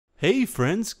Hey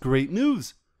friends, great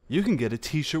news! You can get a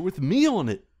t-shirt with me on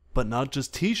it, but not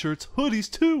just t-shirts, hoodies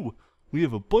too! We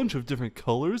have a bunch of different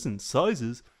colors and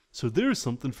sizes, so there's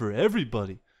something for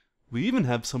everybody. We even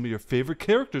have some of your favorite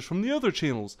characters from the other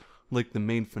channels, like the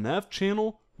main FNAF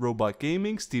channel, Robot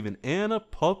Gaming, Steve and Anna,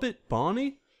 Puppet,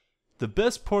 Bonnie. The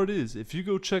best part is, if you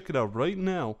go check it out right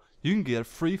now, you can get a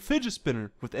free fidget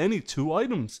spinner with any 2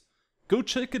 items. Go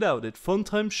check it out at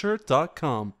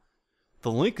funtimeshirt.com.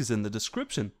 The link is in the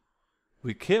description.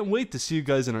 We can't wait to see you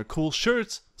guys in our cool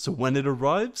shirts, so when it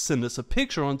arrives, send us a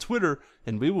picture on Twitter,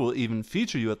 and we will even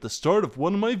feature you at the start of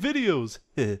one of my videos.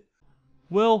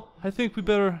 Well, I think we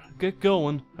better get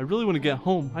going. I really want to get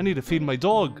home. I need to feed my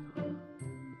dog.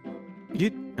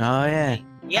 Oh yeah.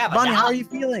 Yeah, but Bonnie, how are you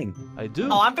feeling? I do.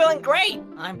 Oh, I'm feeling great.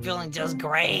 I'm feeling just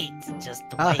great. Just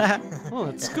wait. Oh,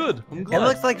 that's good. I'm glad. It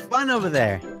looks like fun over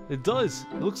there. It does.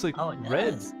 It looks like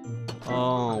red. Does.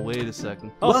 Oh, wait a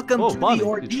second. Oh, Welcome to Bonnie, the you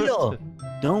ordeal.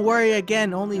 tripped. Don't worry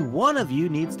again, only one of you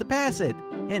needs to pass it.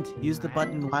 Hint, use the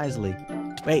button wisely.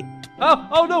 Wait.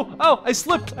 Oh no! Oh, I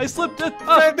slipped! I slipped it!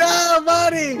 Oh. No,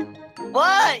 Bonnie!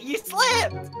 What? You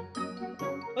slipped!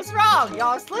 What's wrong?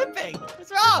 Y'all slipping.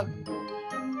 What's wrong?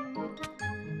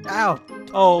 Ow!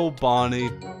 Oh, Bonnie.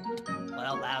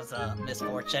 Well, that was a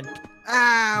misfortune.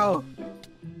 Ow!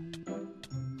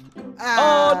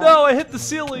 Oh no! I hit the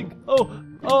ceiling!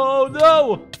 Oh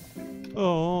no!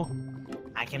 Oh.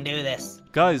 I can do this.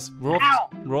 Guys, we're off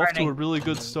to Burning. a really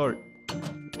good start.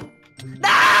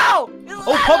 No!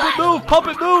 Oh, Puppet, move!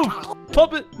 Puppet, move!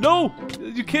 Puppet, no!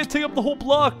 You can't take up the whole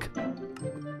block.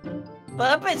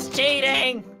 Puppet's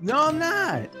cheating. No, I'm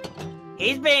not.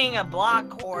 He's being a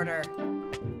block hoarder.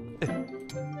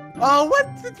 Oh,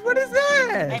 what is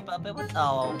Hey, that? Puppet, what's...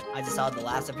 Oh, I just saw the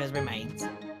last of his remains.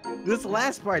 This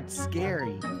last part's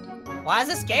scary. Why is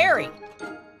it scary?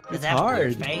 Does It's it have a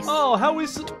weird hard. face? Oh, how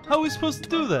are we supposed to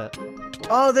do that?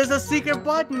 Oh, there's a secret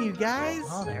button, you guys.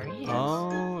 Oh, there he is.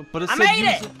 Oh, but it I said made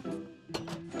use it!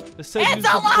 It said It's use a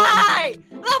the button. lie!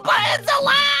 The button's a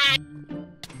lie!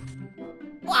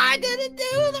 Why did it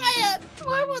do that?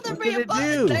 Why would there What be did a it button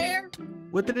do? there?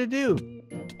 What did it do?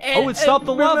 Oh, it stopped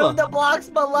the lava. Remove the blocks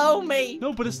below me.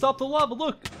 No, but it stopped the lava.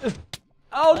 Look.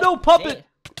 Oh no, Puppet!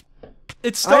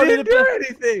 It I started didn't do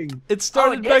anything. It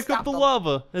started did back stop up the the-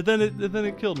 lava, and then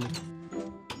it killed me.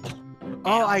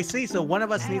 Oh, I see. So one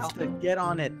of us needs to get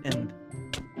on it and.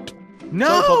 Sorry,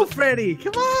 No, Puppet. Freddy,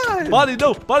 come on! Bonnie,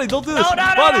 no! Bonnie, don't do this! No, no,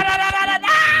 no, Bonnie! no, no, no, no,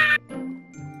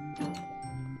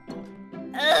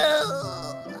 no!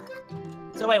 Ugh.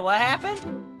 So wait, what happened?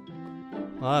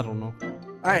 I don't know.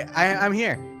 All right, I'm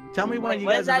here. Tell me when Wait, you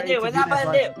what guys does are that ready do? to What's do that that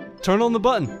button do? Turn on the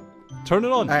button. Turn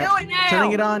it on. All right, Do it now!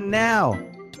 turning it on now.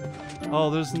 Oh,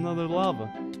 there's another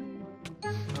lava.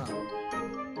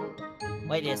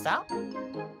 Wait, did it stop?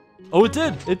 Oh, it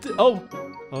did. It did. Oh.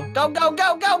 Go, go,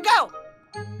 go, go, go!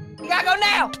 You gotta go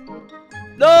now!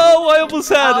 No, I almost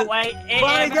had Oh, it. wait.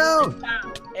 Bonnie, go!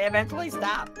 Stopped. It eventually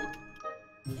stopped.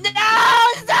 No!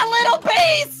 It's that little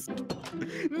piece!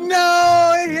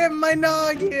 No, it hit my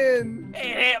noggin.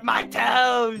 It hit my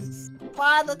toes!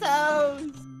 Why the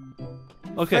toes?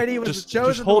 Okay, Freddy was just the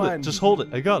chosen hold one. it. Just hold it.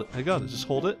 I got it. I got it. Just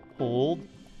hold it. Hold.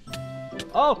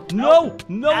 Oh no!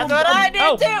 No! That's what I did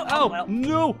ow, too. Ow! Oh, well.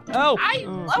 No! Ow!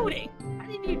 I'm loading. How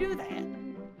did you do that?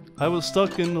 I was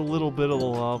stuck in a little bit of the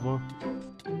lava.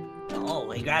 Oh,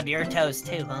 he grabbed your toes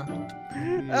too, huh?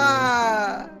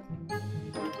 Ah!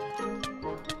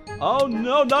 Oh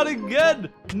no! Not again!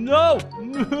 No!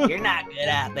 You're not good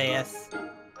at this.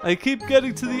 I keep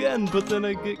getting to the end, but then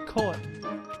I get caught.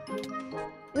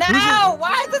 No!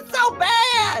 Why is it so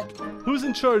bad? Who's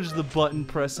in charge of the button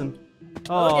pressing?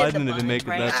 Oh, did I the didn't even button make it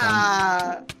that press?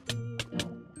 time.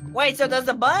 Ah! Wait, so does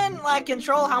the button like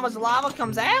control how much lava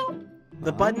comes out?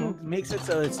 The button makes it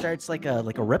so it starts like a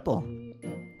ripple.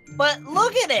 But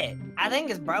look at it. I think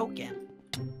it's broken.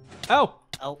 Ow!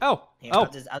 Oh. Ow! Here, Ow! I'll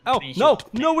just Ow! finish No! it.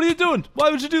 No! What are you doing? Why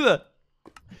would you do that?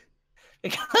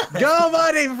 Go,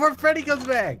 buddy, before Freddy comes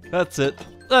back. That's it.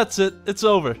 That's it. It's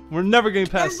over. We're never getting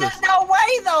past There's this. no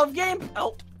way though of getting.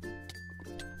 Oh.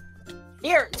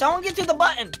 Here, someone get to the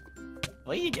button.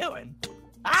 What are you doing?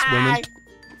 Hi.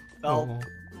 Oh. Oh.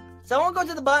 Someone go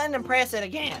to the button and press it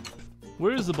again.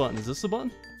 Where is the button? Is this the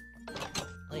button?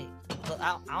 Wait,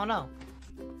 I don't know.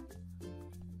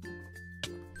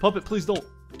 Puppet, please don't.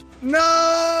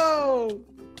 No!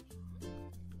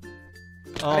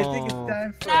 Oh. I think it's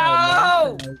time for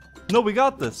No! No, we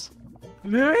got this.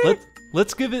 Really?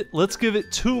 Let's give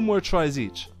it 2 more tries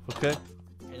each. Okay?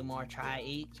 2 more try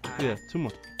each. Yeah, 2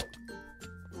 more.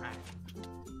 Alright.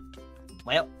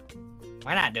 Well,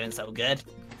 we're not doing so good.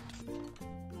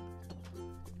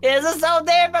 This is so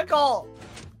difficult.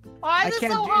 Why is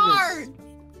it so hard?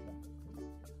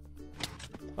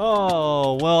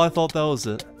 Oh, well, I thought that was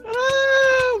it.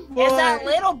 Oh, boy. It's that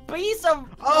little piece of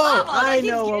Oh, lava I that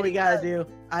know keeps what we getting gotta do.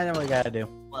 I know what we gotta do.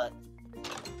 What?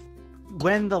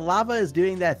 When the lava is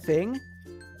doing that thing,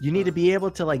 you need to be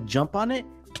able to like jump on it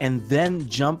and then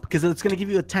jump because it's gonna give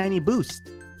you a tiny boost.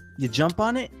 You jump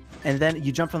on it and then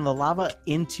you jump from the lava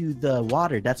into the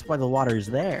water. That's why the water is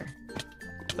there.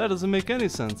 That doesn't make any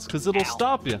sense, because it'll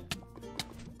stop you.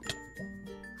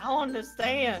 I don't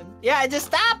understand. Yeah, it just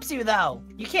stops you though.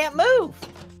 You can't move.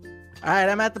 All right,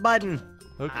 I'm at the button.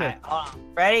 Okay. Right, hold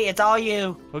on. Ready? It's all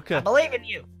you. Okay. I believe in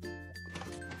you.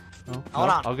 Oh, Hold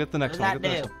no, on. I'll get the next What one.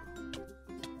 does I'll that get the do? next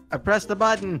one. I pressed the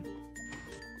button.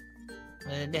 What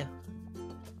did it do?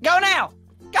 Go now!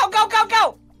 Go, go, go,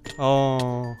 go!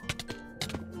 Oh.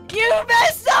 You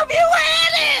messed up! You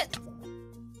had it!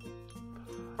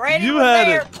 Brady You was had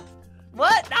there. it.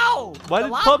 What? No! Why The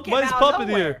did lava came why is out of Puppet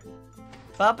nowhere. here?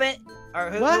 Puppet? Or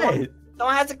who? What?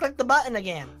 Someone has to click the button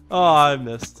again. Oh, I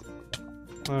missed.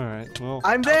 Alright, well.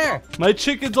 I'm there. My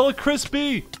chicken's all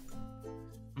crispy!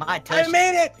 My touch. I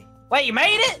made it. Wait, you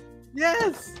made it?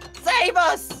 Yes. Save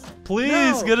us!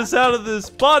 Please No. get us out of this.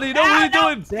 Bonnie, no, what are you No,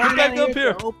 doing? Stand Get back down up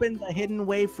here. to open the hidden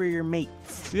way for your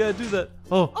mates. Yeah, do that.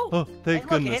 Oh, Oh, thank hey,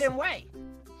 goodness. Look, hidden way.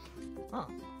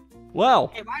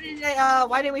 Wow. Hey,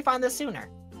 why didn't we find this sooner?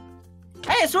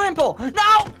 Hey, a swimming pool!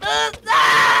 No!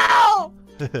 No!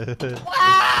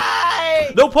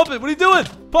 Why? No, Puppet, what are you doing?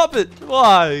 Puppet,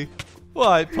 why?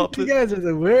 Why, You Puppet? guys are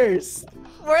the worst.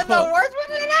 We're the worst. What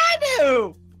did I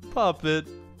do? Puppet.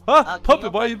 Huh? Can Puppet, you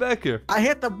why are you back here? I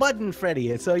hit the button,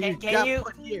 Freddy, so you Can got you-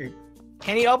 put here.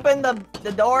 Can you open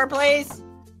the door, please?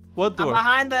 What I'm door?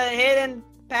 behind the hidden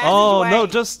passageway. Oh, no,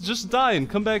 just die and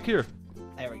come back here.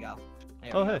 There we go.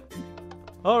 There Oh, we hey.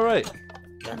 Alright.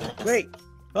 go. Wait,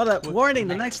 hold up. What- Warning,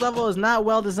 the next level is not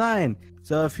well designed.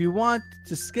 So if you want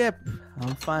to skip,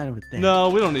 I'm fine with that. No,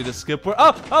 we don't need to skip.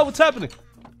 Oh, what's happening?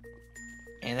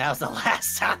 And that was the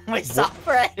last time we saw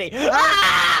Freddy.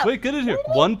 Ah! Wait, get in here.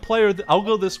 One player. I'll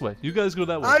go this way. You guys go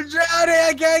that way. I'm drowning.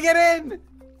 I can't get in.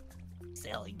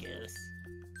 Silly goose.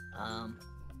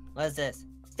 What is this?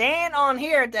 Stand on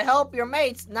here to help your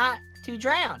mates not to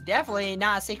drown. Definitely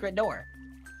not a secret door.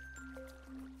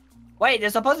 Wait,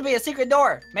 there's supposed to be a secret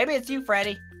door. Maybe it's you,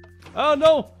 Freddy. Oh,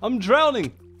 no. I'm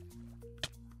drowning.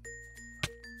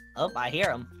 Oh, I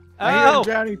hear him. I hear Ow. I'm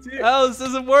drowning too. Ow, this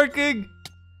isn't working.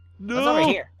 No. What's over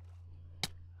here?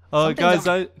 Guys,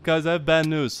 Something's I have bad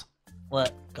news.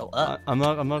 What? Go up. I'm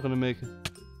not gonna make it.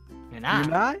 You're not.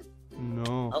 You're not?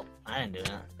 No. Oh, I didn't do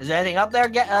that. Is there anything up there,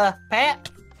 Pat?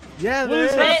 Yeah, What there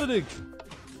is is. happening?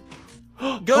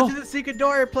 Go Oh, to the secret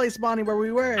door place, Bonnie, where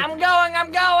we were. I'm going.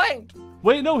 I'm going.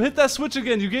 Wait, no, hit that switch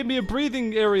again. You gave me a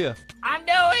breathing area. I'm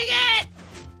doing it.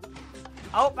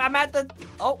 Oh, I'm at the.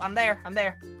 Oh, I'm there. I'm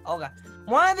there. Oh god.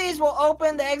 One of these will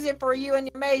open the exit for you and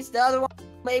your mates. The other one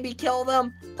maybe kill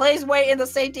them. Please wait in the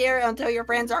safety area until your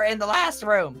friends are in the last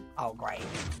room. Oh great.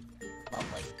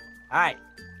 Lovely. All right.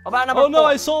 What about number Oh no, 4?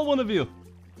 I saw one of you.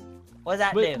 What does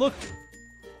that Wait, do? look.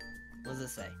 What does it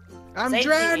say? I'm Safety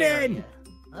drowning. area.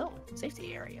 Oh,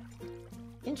 safety area.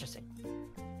 Interesting.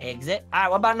 Exit. All right.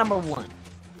 What about number 1?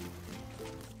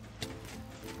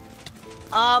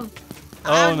 Oh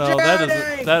I'm no, drowning.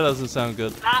 that doesn't sound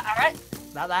good. All right.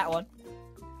 Not that one.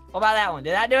 What about that one?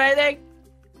 Did that do anything?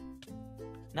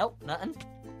 Nope, nothing.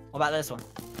 What about this one?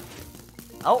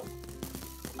 Oh.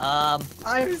 I'm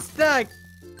stuck.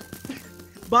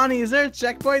 Bonnie, is there a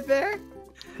checkpoint there?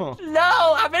 Huh.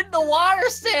 No, I'm in the water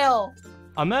still.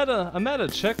 I'm at a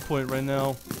checkpoint right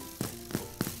now.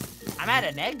 I'm at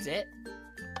an exit.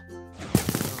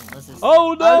 This is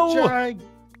Oh I'm no! trying.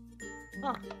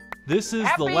 This is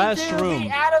happy the last to room. be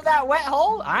out of that wet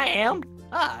hole. I am.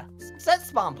 Set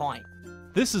spawn point.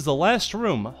 This is the last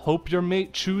room. Hope your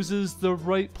mate chooses the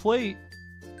right plate.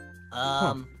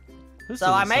 This So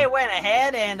I doesn't may sound- have went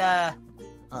ahead and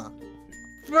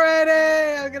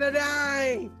Freddy, I'm gonna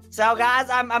die. So guys,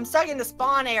 I'm stuck in the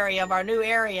spawn area of our new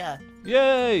area.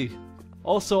 Yay!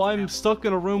 Also, I'm stuck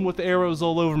in a room with arrows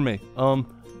all over me. Oh,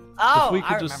 if we I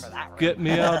could remember just that room. get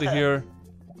me out of here.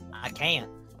 I can't.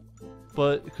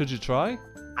 But could you try?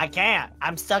 I can't.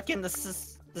 I'm stuck in the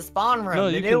spawn room, No,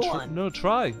 the you new can. one. No,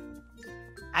 try.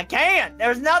 I can't.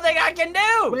 There's nothing I can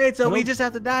do. Wait, so we Nope. just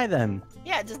have to die then?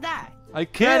 Yeah, just die. I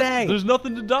can't. Freddy! There's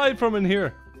nothing to die from in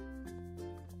here.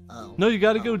 Oh. No, you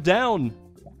got to go down.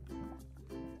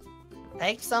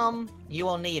 Take some. You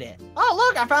will need it. Oh,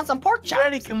 look, I found some pork chops.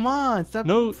 Freddy, come on, stop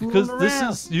No, fooling because around.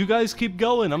 this is. You guys keep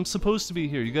going. I'm supposed to be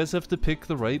here. You guys have to pick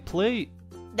the right plate.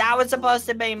 That was supposed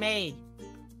to be me.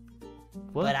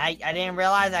 What? But I didn't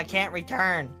realize I can't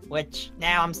return, which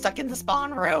now I'm stuck in the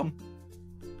spawn room.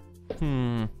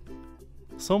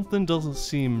 Something doesn't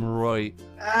seem right.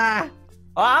 Ah!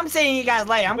 Well, I'm seeing you guys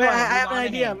later. Wait, I have an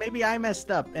idea. Maybe I messed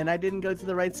up and I didn't go to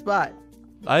the right spot.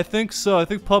 I think so. I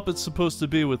think Puppet's supposed to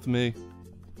be with me.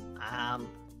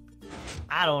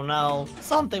 I don't know.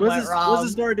 Something went wrong. What's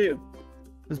this door do?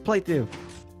 What's plate do?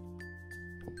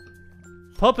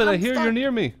 Puppet, I I'm hear stuck. you're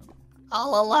near me.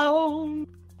 All alone.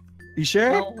 You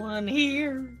sure? No one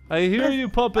here. I hear you,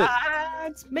 Puppet.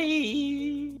 It's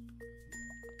me.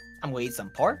 I'm gonna eat some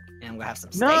pork, and I'm gonna have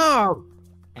some steak, No!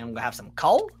 and I'm gonna have some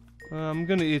coal. I'm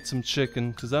gonna eat some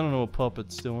chicken, because I don't know what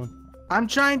Puppet's doing. I'm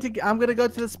gonna go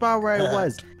to the spot where I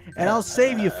was, and I'll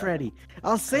save you, Freddy.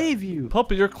 I'll save you.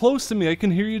 Puppet, you're close to me. I can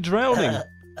hear you drowning.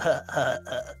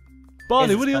 Bonnie,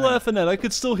 This what are is you funny. laughing at? I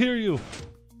could still hear you.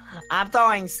 I'm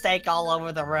throwing steak all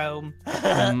over the room.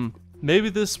 Maybe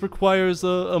this requires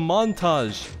a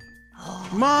montage.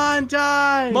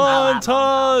 Montage!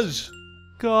 Montage!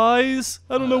 Guys,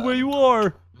 I don't know where you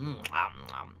are.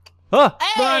 Ah,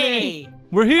 Hey!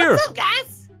 we're here. What's up,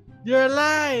 guys? You're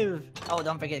alive! Oh,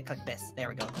 don't forget to click this. There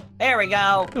we go. There we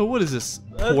go. Oh, what is this?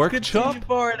 Let's Pork continue chop?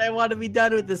 forward. I want to be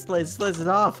done with this place. This place is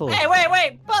awful. Hey,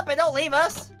 wait, Puppet, don't leave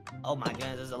us. Oh my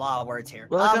goodness, there's a lot of words here.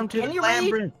 Welcome to can the you read?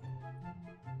 labyrinth.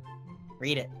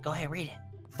 Read it. Go ahead, read it.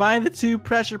 Find the 2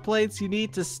 pressure plates you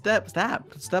need to step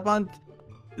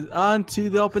onto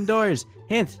the open doors.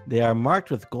 Hint, they are marked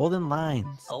with golden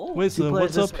lines. Oh. Wait, so 2 then players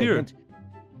what's this up way. here? Hint.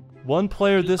 One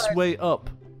player this players- way up.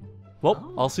 Well,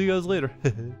 Oh. I'll see you guys later.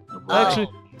 Oh. Actually,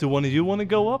 do one of you want to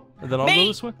go up? And then I'll go Me!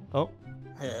 this way? Oh.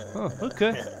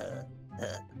 okay.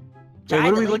 Try what are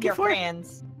to we lead looking your for?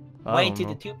 friends I way don't to know.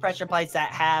 the 2 pressure plates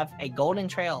that have a golden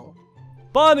trail.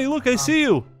 Bonnie, look, I see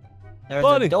you. There's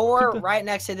Buddy, a door keep the- right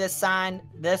next to this sign.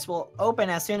 This will open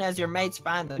as soon as your mates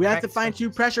find the We have to correct find 2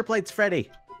 switches. pressure plates, Freddy.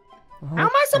 Uh-huh, How am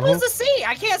I supposed uh-huh. to see?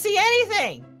 I can't see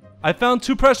anything. I found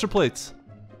 2 pressure plates.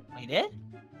 You did?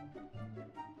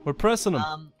 We're pressing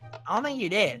them. I don't think you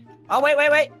did. Oh,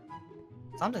 wait.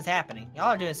 Something's happening. Y'all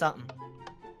are doing something.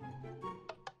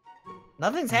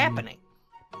 Nothing's happening.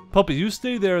 Puppy, you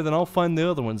stay there, then I'll find the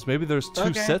other ones. Maybe there's 2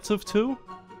 Okay. sets of 2?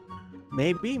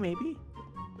 Maybe.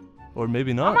 Or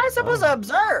maybe How not. am I supposed to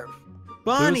observe?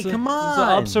 Bonnie, There's come There's an on.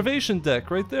 observation deck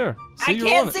right there. See, I you're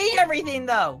on can't it. see everything,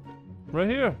 though. Right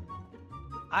here.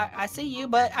 I see you,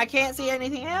 but I can't see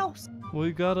anything else. Well,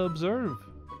 you gotta observe.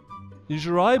 Use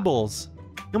your eyeballs.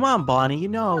 Come on, Bonnie. You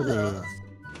know this.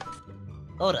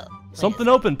 Hold up. Something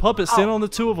open. Puppet, stand Oh. on the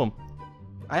 2 of them.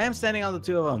 I am standing on the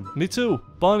 2 of them. Me too.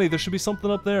 Bonnie, there should be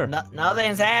something up there.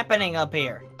 Nothing's happening up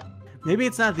here. Maybe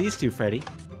it's not these 2, Freddy.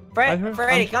 I heard-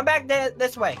 Freddy, I'm- come back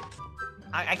this way.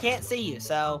 I can't see you,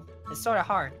 so it's sort of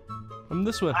hard. I'm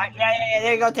this way. Yeah,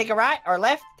 there you go. Take a right or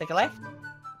left. Take a left.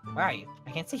 Where are you?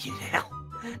 I can't see you now.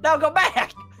 No, go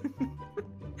back.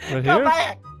 Right Go here?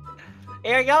 back.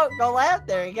 Here you go. Go left.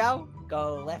 There you go.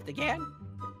 Go left again.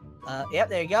 Yep,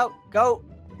 there you go. Go.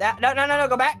 No.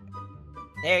 Go back.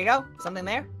 There you go. Something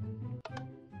there?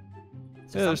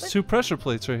 Is there Yeah, there's something? 2 pressure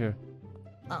plates right here.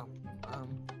 Oh.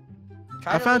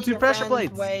 Try I to found lead 2 your pressure friends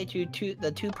plates. Way to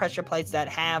the 2 pressure plates that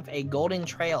have a golden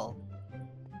trail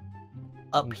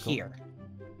up Okay. here.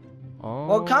 Oh.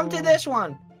 Well, come to this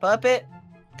one, Puppet.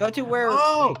 Go to where.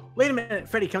 Oh, wait a minute.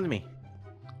 Freddy, come to me.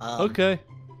 Okay.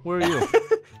 Where are you?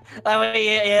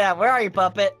 Yeah, where are you,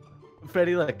 Puppet?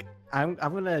 Freddy, look. I'm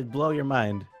gonna blow your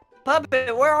mind.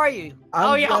 Puppet, where are you?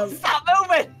 I'm Y'all down- stop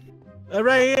moving!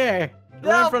 Right here. Right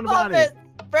No, in front of Bonnie. Puppet!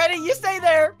 Freddy, you stay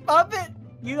there! Puppet!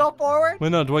 You go forward.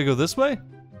 Wait, no, do I go this way?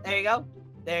 There you go.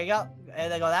 There you go.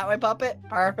 And then go that way, Puppet.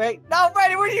 Perfect. No,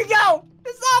 Freddy, where do you go?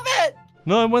 Stop it!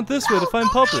 No, I went this way to find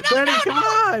Puppet. Freddy, come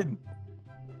on.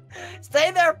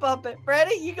 Stay there, Puppet.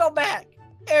 Freddy, you go back.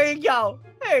 There you go.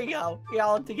 There you go. You're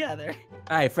all together.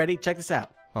 All right, Freddy, check this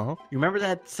out. Uh-huh. You remember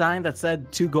that sign that said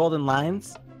 2 golden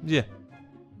lines? Yeah.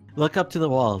 Look up to the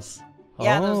walls.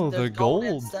 Yeah, Oh, there's they're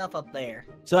golden gold. stuff up there.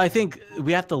 So I think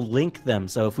we have to link them.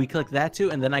 So if we click that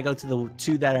 2, and then I go to the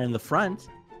 2 that are in the front,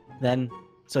 then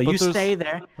But you there's- stay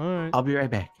there. Alright. I'll be right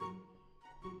back.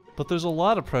 But there's a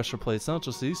lot of pressure plates, not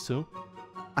just these 2.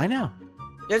 I know.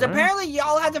 There's Alright. apparently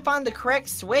y'all have to find the correct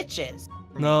switches.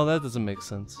 No, that doesn't make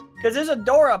sense. Because there's a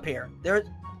door up here. There's.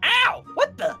 Ow!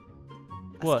 What the?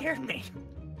 That What? scared me.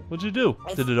 What'd you do?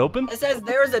 It's- Did it open? It says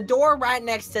there's a door right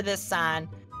next to this sign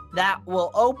that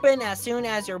will open as soon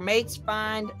as your mates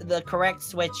find the correct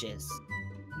switches.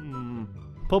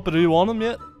 Puppet, are you on them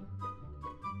yet?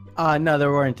 No,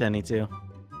 there weren't any 2.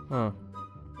 Huh.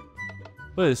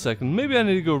 Wait a second. Maybe I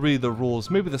need to go read the rules.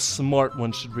 Maybe the smart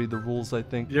one should read the rules, I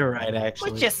think. You're right,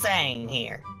 actually. What you saying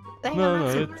here? They No, are not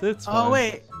no, super- it's fine. Oh,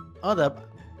 wait. Hold up.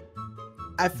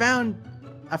 I found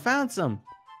some.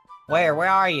 Where? Where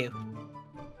are you?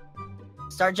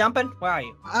 Start jumping. Where are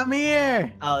you? I'm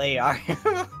here. Oh, there you are.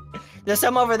 There's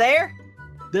some over there.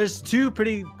 There's two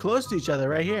pretty close to each other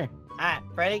right here. All right,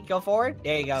 Freddy, go forward.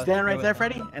 There you go. Stand right there,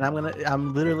 Freddy. And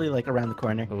I'm literally like around the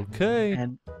corner. Okay.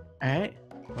 And all right.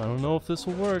 I don't know if this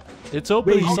will work. It's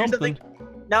opening Wait, something.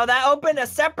 No, that opened a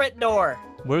separate door.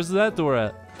 Where's that door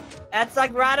at? That's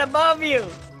like right above you.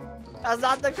 That's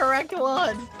not the correct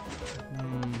one.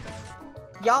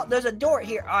 Y'all, there's a door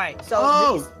here. All right,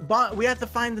 so we have to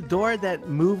find the door that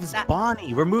moves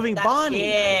Bonnie. We're moving Bonnie.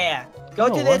 Yeah. Go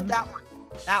to this. That one.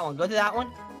 That one. Go to that one.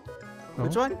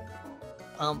 Which one?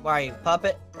 Where are you,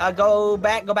 Puppet? Go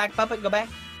back, Puppet, go back.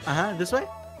 This way?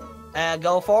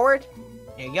 Go forward.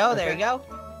 There you go, there you go.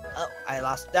 Oh, I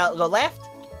lost. Go left.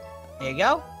 There you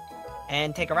go.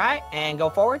 And take a right, and go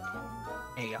forward.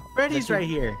 There you go. Freddy's right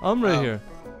here. I'm right here.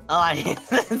 Oh, I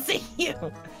didn't see you.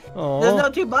 Oh. There's no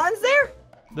two buttons there?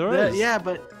 There is. Yeah,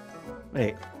 but...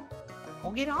 Wait.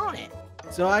 Well, get on it.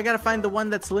 So I gotta find the one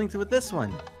that's linked with this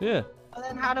one. Yeah. Well,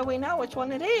 then how do we know which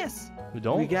one it is? We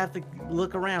don't? We have to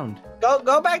look around.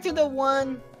 Go back to the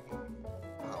one...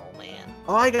 Oh, man.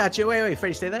 Oh, I got you. Wait,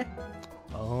 Freddy, stay there.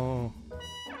 Oh.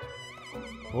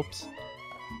 Whoops.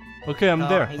 Okay, I'm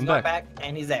there. He's I'm going back.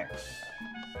 and he's there.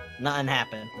 Nothing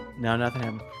happened. No, nothing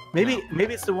happened. Maybe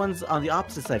it's the ones on the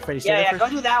opposite side. Freddy, stay there Yeah,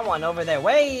 first. go to that one over there.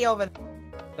 Way over there.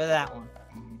 Go to that one.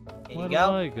 There What you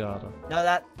go. I gotta? No,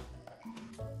 that...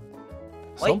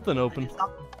 Something open.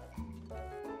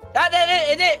 That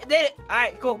did it. All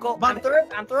right, cool. Bonnie.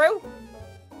 I'm through.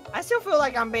 I still feel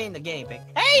like I'm being the guinea pig.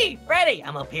 Hey, Freddy,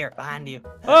 I'm up here behind you.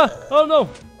 Oh no.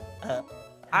 All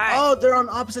right. Oh, they're on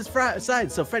opposite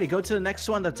sides. So Freddy, go to the next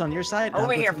one that's on your side. Over I'll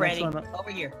go here, to the next Freddy. one. Over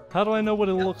here. How do I know what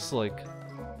it looks like?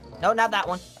 No, not that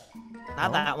one.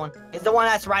 Not that one. It's the one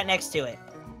that's right next to it.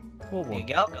 What There one?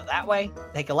 you go. Go that way.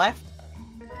 Take a left.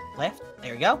 Left.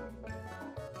 There you go.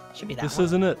 Should be that This one.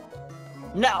 isn't it.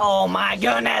 No. Oh my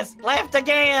goodness. Left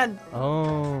again.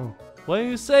 Oh. Why do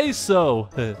you say so?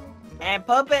 And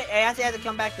Puppet, I actually have to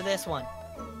come back to this one.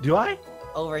 Do I?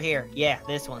 Over here. Yeah,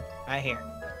 this one. Right here.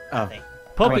 Oh. I think.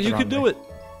 Puppet, the you wrong can do way. it.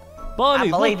 Bonnie,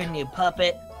 I believe look. in you,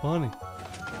 Puppet. Bonnie.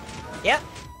 Yep.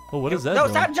 Oh, what is that No,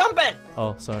 doing? stop jumping.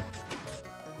 Oh, sorry.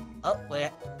 Oh, wait.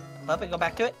 Puppet, go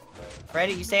back to it.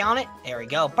 Freddy, you stay on it. There we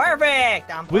go. Perfect.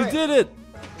 I'm We through. did it.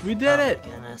 We did Oh, it.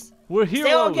 my goodness. We're heroes.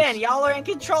 Still again, y'all are in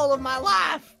control of my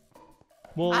life.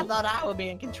 I Well, thought I would be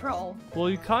in control.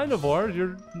 you kind of are.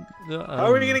 You're. How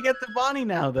are we gonna get to Bonnie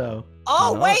now, though?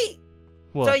 Oh, No. wait.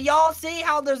 What? So y'all see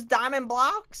how there's diamond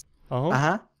blocks?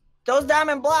 Uh-huh. Those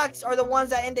diamond blocks are the ones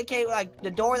that indicate like the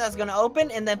door that's gonna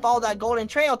open and then follow that golden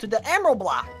trail to the emerald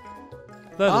block.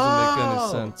 That doesn't make Oh.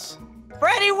 any sense.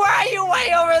 Freddy, where are you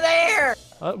way over there?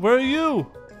 Where are you?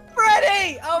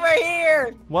 Freddy, over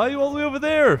here. Why are you all the way over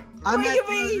there? I'm What do at you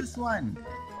mean? this one.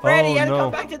 Freddy, Oh, you gotta no.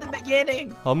 come back to the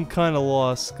beginning. I'm kind of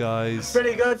lost, guys.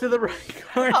 Freddy, go to the right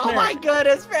corner. Oh my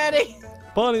goodness, Freddy.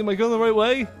 Bonnie, am I going the right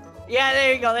way? Yeah,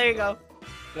 there you go, there you go.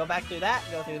 Go back through that,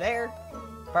 go through there.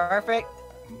 Perfect.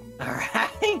 All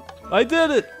right. I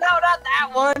did it. No, not that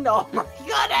one. Oh my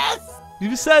goodness.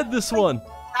 You said this one.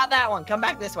 Not that one. Come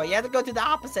back this way. You have to go to the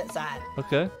opposite side.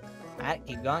 Okay. All right,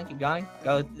 keep going, keep going.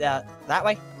 Go that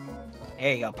way.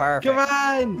 There you go. Perfect. Come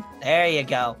on. There you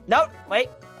go. Nope. Wait.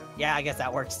 Yeah, I guess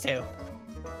that works too.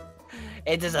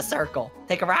 It is a circle.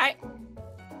 Take a right.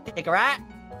 Take a right.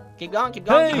 Keep going, keep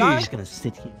going, keep Hey. I'm going. just gonna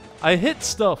sit here. I hit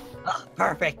stuff. Oh,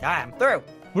 perfect. I'm through.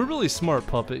 We're really smart,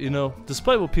 Puppet, you know,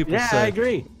 despite what people Yeah, say. I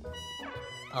agree.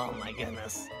 Oh my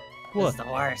goodness. What? This is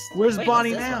the worst. Where's Wait,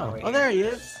 Bonnie what's this now? one over Oh, here? there he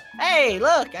is. Hey,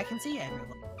 look. I can see everyone.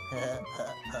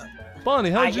 Bonnie,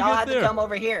 how did you y'all get have there? to come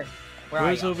over here. Where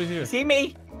Where's are you? over here? You see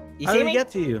me? You How see did me? we get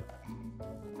to you?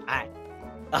 Alright.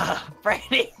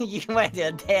 Freddy, you went to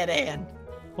a dead end.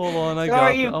 Hold on, I So got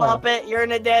are you, oh. Puppet. You're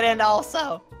in a dead end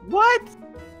also. What?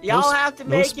 Y'all have to No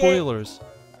make it. spoilers.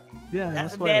 Yeah,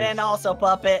 That's a that's dead end also,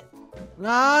 Puppet.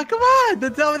 Ah, come on.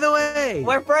 Then tell me the way.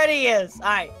 Where Freddy is.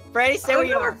 Alright, Freddy, stay I where don't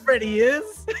you know where are. Freddy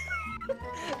is.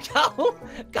 Go.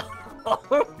 Go.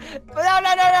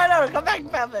 No. Come back,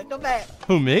 Puppet. Come back.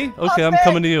 Who, me? Okay, I'm Puppet!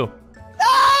 coming to you.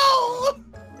 No!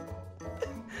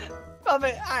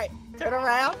 Puppet, alright. Turn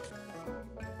around.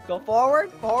 Go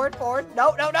forward.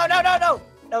 No. Go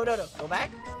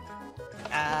back.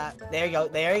 There you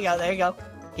go.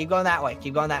 Keep going that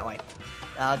way.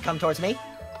 Come towards me.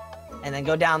 And then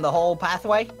go down the whole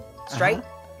pathway. Straight.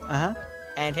 Uh-huh.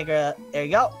 And take a... There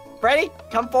you go. Freddy,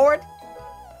 come forward.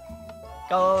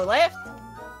 Go left.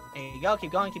 There you go.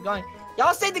 Keep going.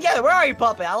 Y'all stay together. Where are you,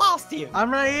 Puppet? I lost you.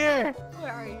 I'm right here.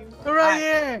 Where are you? I'm right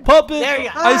here. Puppet! There you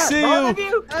go. I see Both you! of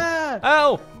you. Ah.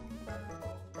 Ow!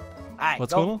 Alright,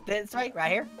 What's go going on? this way,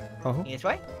 right here. Uh-huh. This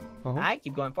way. Uh-huh. Alright,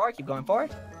 keep going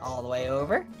forward. All the way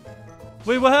over.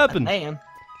 Wait, what happened? Man.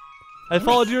 I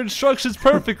followed your instructions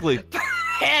perfectly.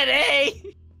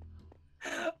 Freddy!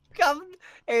 Come.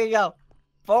 Here you go.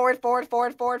 Forward.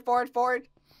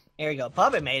 Here you go.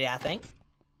 Puppet made it, I think.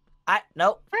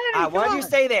 Nope. Freddy, One of come you on.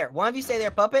 stay there. One of you stay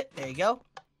there, Puppet. There you go.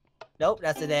 Nope,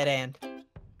 that's a dead end.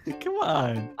 Come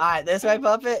on. Alright, this way,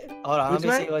 Puppet. Hold on, Which let me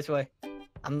way? see which way.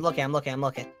 I'm looking.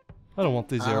 I don't want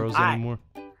these arrows alright. anymore.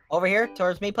 Over here,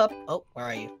 towards me, Pup. Oh, where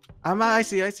are you? I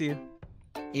see you.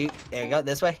 There you go,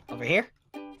 this way. Over here.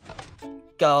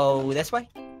 Go this way.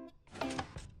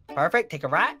 Perfect. Take a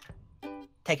right.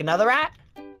 Take another right.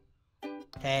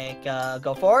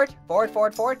 Go forward.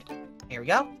 Forward. Here we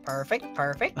go. Perfect.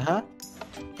 Uh-huh.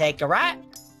 Take a right.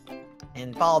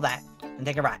 And follow that. And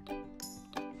take a right.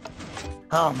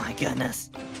 Oh my goodness.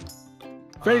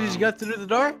 Freddy, did you go through the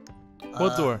door?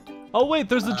 What door? Oh wait,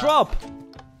 there's a drop.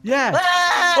 Yeah.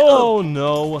 Oh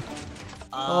no.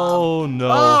 Oh no.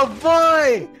 Oh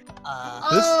boy. This-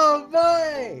 Oh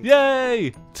boy.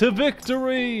 Yay! To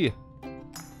victory!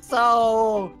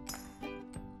 So,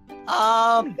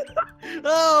 Oh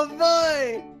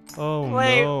boy. Oh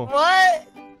wait, no. what?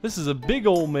 This is a big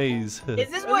old maze. Is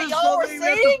this Is what this y'all were something we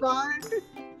have to saying? find?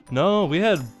 No, we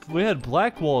had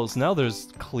black walls. Now there's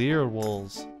clear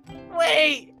walls.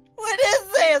 Wait, what is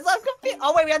this? I'm confused.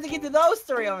 Oh wait, we have to get to those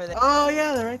three over there. Oh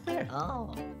yeah, they're right there.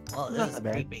 Oh, well, Not this is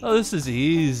bad. creepy. Oh, this is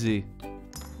easy.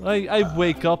 I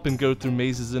wake up and go through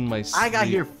mazes in my sleep. I got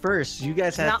here first. You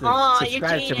guys have Nuh-uh, to you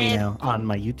subscribe to me cheated. now on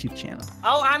my YouTube channel.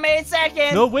 Oh, I made it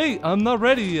second. No, wait, I'm not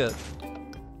ready yet.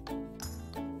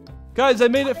 Guys, I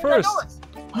made it first.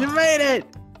 You made it.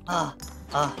 Oh,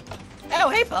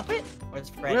 hey, Puppet. Where's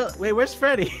Freddy? Wait, where's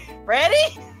Freddy? Freddy?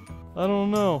 I don't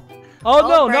know. Oh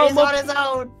no, now Freddy's I'm on up. his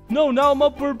own. No, now I'm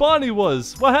up where Bonnie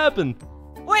was. What happened?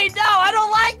 Wait, no, I don't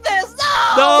like this.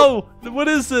 No. No! What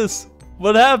is this?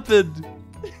 What happened?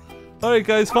 Alright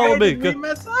guys, follow me. Did we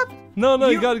mess up? No,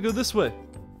 you You- gotta go this way.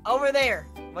 Over there.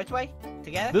 Which way?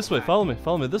 Together? This way, follow me.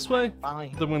 Follow me this way.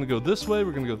 Fine. Then we're gonna go this way,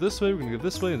 we're gonna go this way, we're gonna go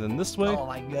this way, and then this way. Oh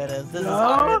my goodness, this is No.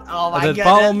 hard. Oh my And then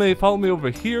goodness. follow me over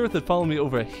here, then follow me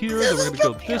over here, then we're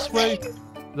gonna go this way, then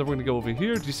we're gonna go over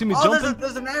here. Do you see me Oh, jumping?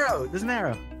 there's an arrow. There's an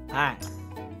arrow. Alright.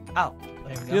 Oh,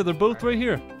 there we go. Yeah, they're both right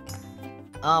here.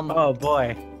 Oh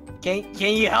boy. Can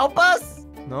you help us?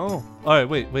 No. Alright,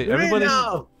 wait. Everybody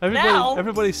No. Now?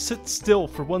 everybody sit still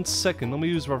for 1 second. Let me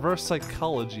use reverse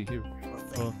psychology here.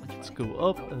 Let's see. Which Let's way? go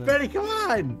up and then, Freddy, come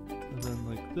on. and then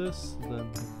like this, and then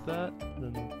like that,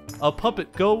 and then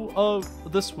Puppet, go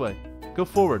this way. Go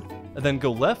forward. And then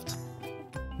go left.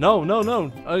 No.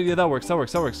 Oh yeah, that works.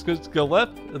 Go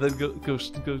left, and then go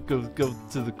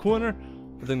to the corner,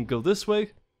 and then go this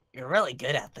way. You're really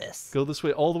good at this. Go this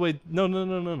way all the way. No,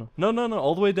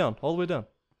 all the way down.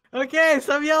 Okay,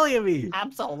 stop yelling at me.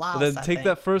 I'm so lost. And then I take think.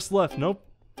 that first left. Nope.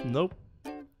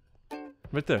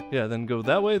 Right there. Yeah, then go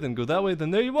that way, then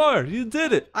there you are. You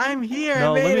did it. I'm here.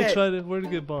 No, I made let me it. try to. Where to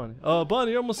get Bonnie?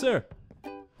 Bonnie, you're almost there.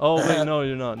 Oh wait, no,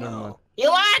 you're not. Never mind. You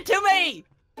lied to me!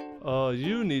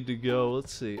 You need to go.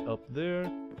 Let's see, up there.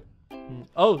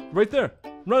 Oh, right there.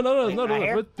 No, Wait, right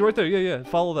here? right there. Yeah.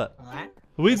 Follow that. Alright.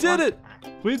 We This did one? it.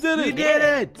 We did You it. did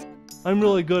it. I'm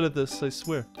really good at this. I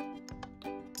swear.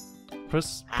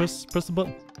 Press the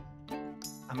button.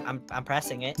 I'm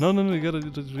pressing it. No. You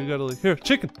gotta like here.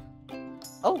 Chicken.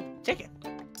 Oh, chicken.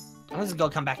 I'm just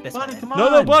gonna come back this Bonnie, way. come on.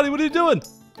 No, Bonnie, what are you doing?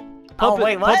 Oh,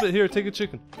 wait, what? Puppet, here, take a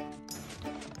chicken.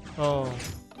 Oh.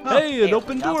 Oh, Hey, an here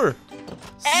open we go. door.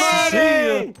 Hey! See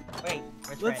ya. Wait,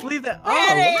 where's Let's Freddy? leave that.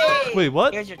 Freddy! Oh. Wait,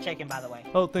 what? Here's your chicken, by the way.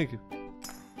 Oh, thank you.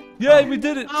 Yay, we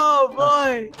did it. Oh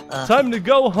boy. Time to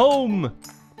go home.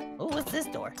 Oh, what's this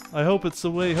door? I hope it's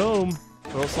the way home.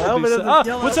 Or else I I'll hope be it sad. doesn't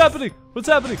kill What's us. happening? What's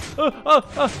happening?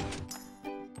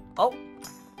 Oh,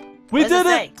 We What does did it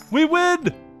it. say? We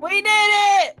win. we did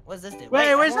it! What's this do? Wait,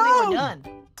 I where's don't think we're home?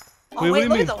 done. Oh, Wait, what do wait, you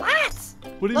look mean? at the lights!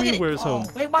 What do you Look mean, at it. where's home?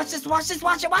 Wait, watch this, watch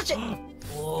it!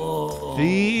 Whoa.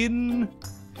 Fiend.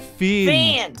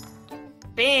 Finn!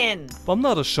 Finn! I'm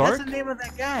not a That's shark. the name of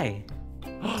that guy.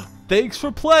 Thanks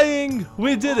for playing.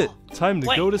 We did it. Time to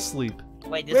Wait. go to sleep.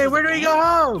 Wait, this Wait, was where a do we game? go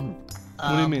home?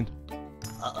 What do you mean?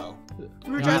 Uh-oh.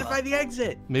 We were No. trying to find the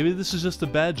exit. Maybe this is just a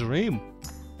bad dream.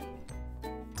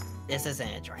 This isn't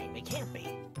a dream. It can't be.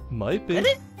 Might be. Is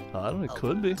it? I don't know. It Oh,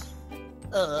 could be.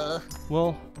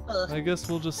 Well, I guess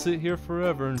we'll just sit here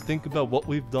forever and think about what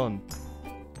we've done.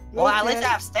 Well, at least Okay. I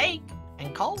have steak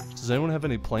and cold. Does anyone have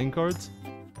any playing cards?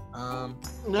 Here, I'll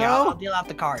No. deal out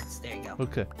the cards. There you go.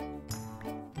 Okay.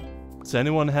 Does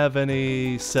anyone have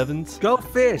any 7s? Go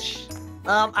fish.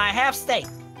 I have steak.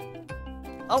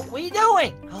 Oh, what are you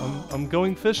doing? I'm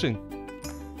going fishing.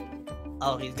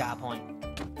 Oh, he's got a point.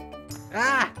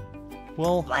 Ah!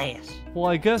 Well, Flash. well,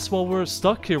 I guess while we're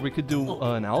stuck here, we could do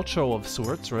an outro of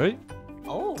sorts, right?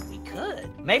 Oh, we could.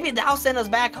 Maybe they'll send us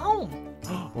back home.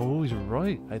 Oh, you're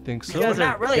right. I think so. You We're guys are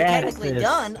not really bad at technically this.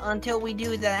 done until we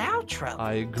do the outro.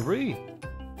 I agree.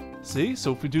 See,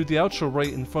 so if we do the outro right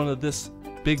in front of this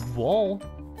big wall,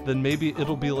 then maybe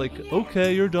it'll be like, yeah.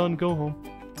 okay, you're done, go home.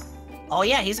 Oh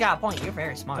yeah, he's got a point. You're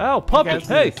very smart. Ow, Puppet, guys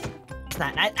hey! do this. It's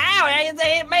not nice. Ow! I didn't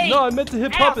say hit me. No, I meant to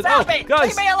hit Ow, Puppet. stop Ow, it! guys,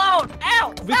 Leave me alone!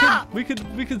 Ow! Stop! we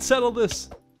could settle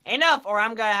this. Enough, or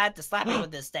I'm gonna have to slap you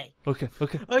with this steak. Okay.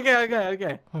 Okay.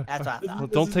 All That's what I Well, thought.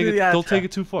 Let's don't do take the it. Don't outro. take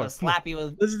it too far. I'll slap you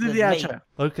with. Let's do with the me. outro.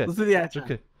 Okay. Let's do the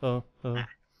outro. Okay.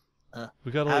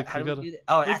 We gotta How, like, how we do gotta. we do that?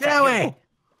 Oh, Like that's that right. way.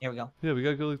 Here we go. Yeah, we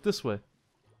gotta go like this way.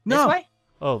 No. This way?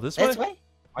 Oh, this This way? way?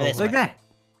 Or this Like way? that.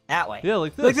 That way. Yeah,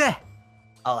 like this. Like that.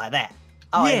 Oh, like that.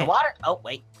 Oh, in Yeah. the water? Oh,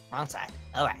 wait. Wrong side.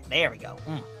 All right. There we go.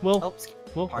 Well, Oops.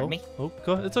 well, pardon oh, me. oh,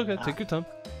 go ahead. It's okay. Take your time.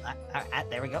 All right.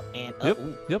 There we go. And Yep.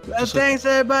 ooh. Yep. Well, just like- thanks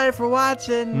everybody for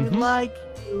watching. We Mhm. like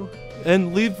you.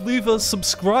 And leave a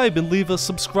subscribe and leave a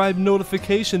subscribe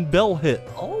notification bell hit.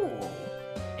 Oh.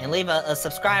 And leave a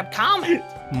subscribe comment.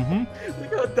 Mm-hmm.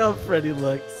 Look how dumb Freddy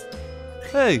looks.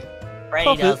 Hey, Freddy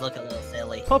Puppet. does look a little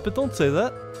silly. Puppet, don't say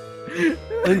that.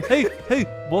 And hey,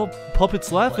 while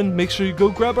Puppet's laughing, make sure you go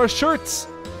grab our shirts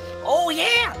Oh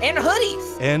yeah, and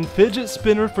hoodies. and fidget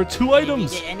spinner for 2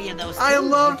 items. If you get any of those I too,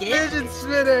 love you get- fidget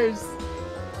spinners.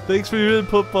 Thanks for your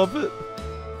input, Puppet.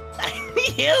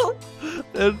 you.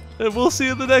 And we'll see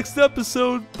you in the next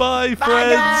episode. Bye, Bye,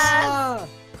 friends. guys. Ah.